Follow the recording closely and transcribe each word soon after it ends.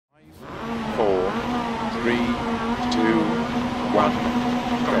3, 2, 1,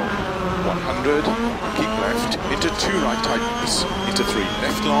 go. 100, keep left, into 2 right tightens, into 3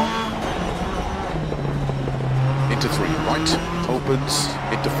 left long, into 3 right, opens,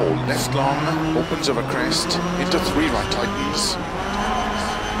 into 4 left long, opens over crest, into 3 right tightens,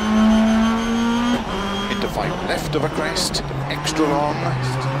 into 5 left over crest, extra long,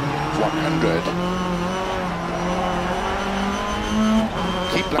 100,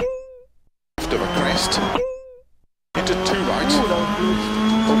 keep left over crest, into 2 right,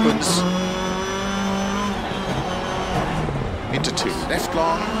 opens, into 2 left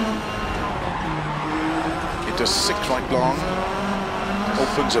long, into 6 right long,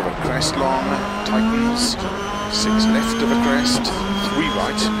 opens over crest long, tightens, 6 left over crest, 3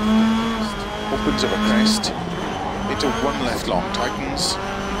 right, opens over crest, into 1 left long, tightens,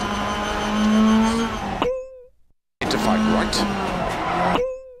 into 5 right,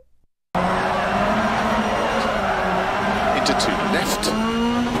 into 2 left,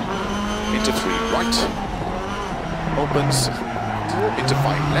 into 3 right, opens, into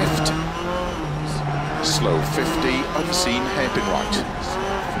 5 left, slow 50, unseen, hairpin right,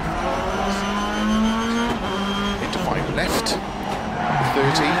 into 5 left,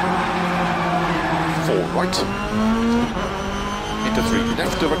 30, 4 right, into 3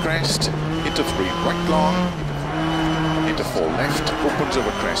 left over crest, into 3 right long, into 4 left, opens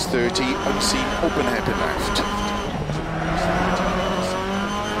over crest 30, unseen, open hairpin left,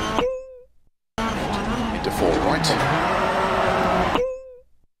 into 4 right,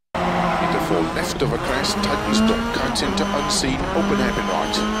 into 4 left over crest, tightens, don't cut, into unseen, open hairpin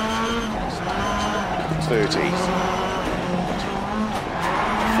right, 30,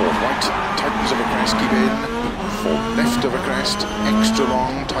 4 right, tightens over crest, keep in, 4 left over crest, extra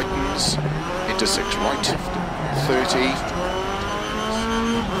long, tightens, into 6 right, 30,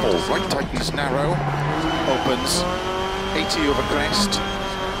 4 right, tightens, narrow, opens, 80 over crest,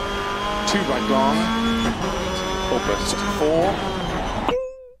 2 right long, opens, 4,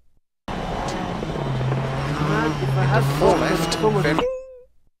 4 left, very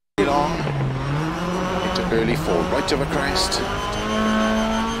long, into early 4 right over crest,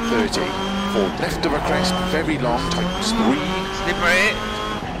 30, 4 left over crest, very long, tightens 3, Slippery.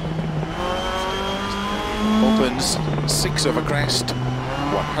 opens, 6 over crest,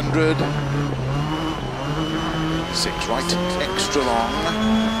 100, 6 right, extra long,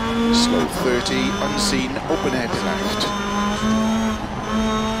 slow 30, unseen, open hairpin left,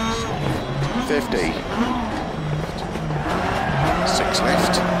 50, 6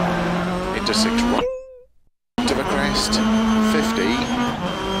 left, into 6 right, over crest, 50,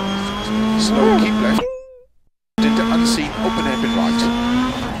 slow, keep left, into unseen, open hairpin right,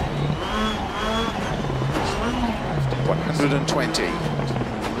 120,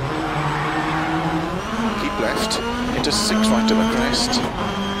 keep left, into 6 right over crest,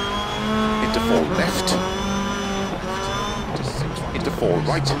 into 4 left, into 4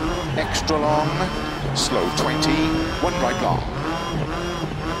 right, extra long, slow 20, 1 right long,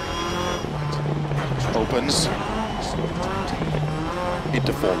 opens,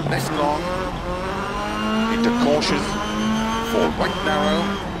 into 4 left long, into caution, 4 right narrow,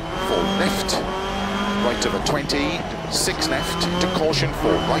 4 left, right over 20, 6 left, into caution,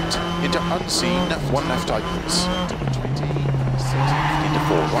 4 right, into unseen, 1 left tightens, into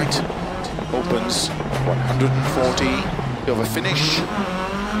 4 right, opens, 140, over finish,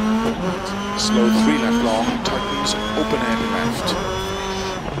 slow 3 left long, tightens, open hairpin left.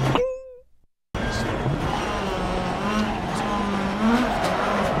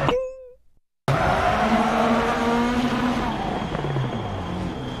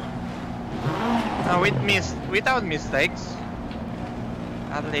 Without mistakes,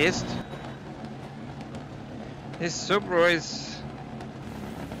 at least. This Subaru is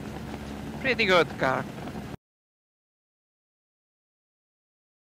pretty good car.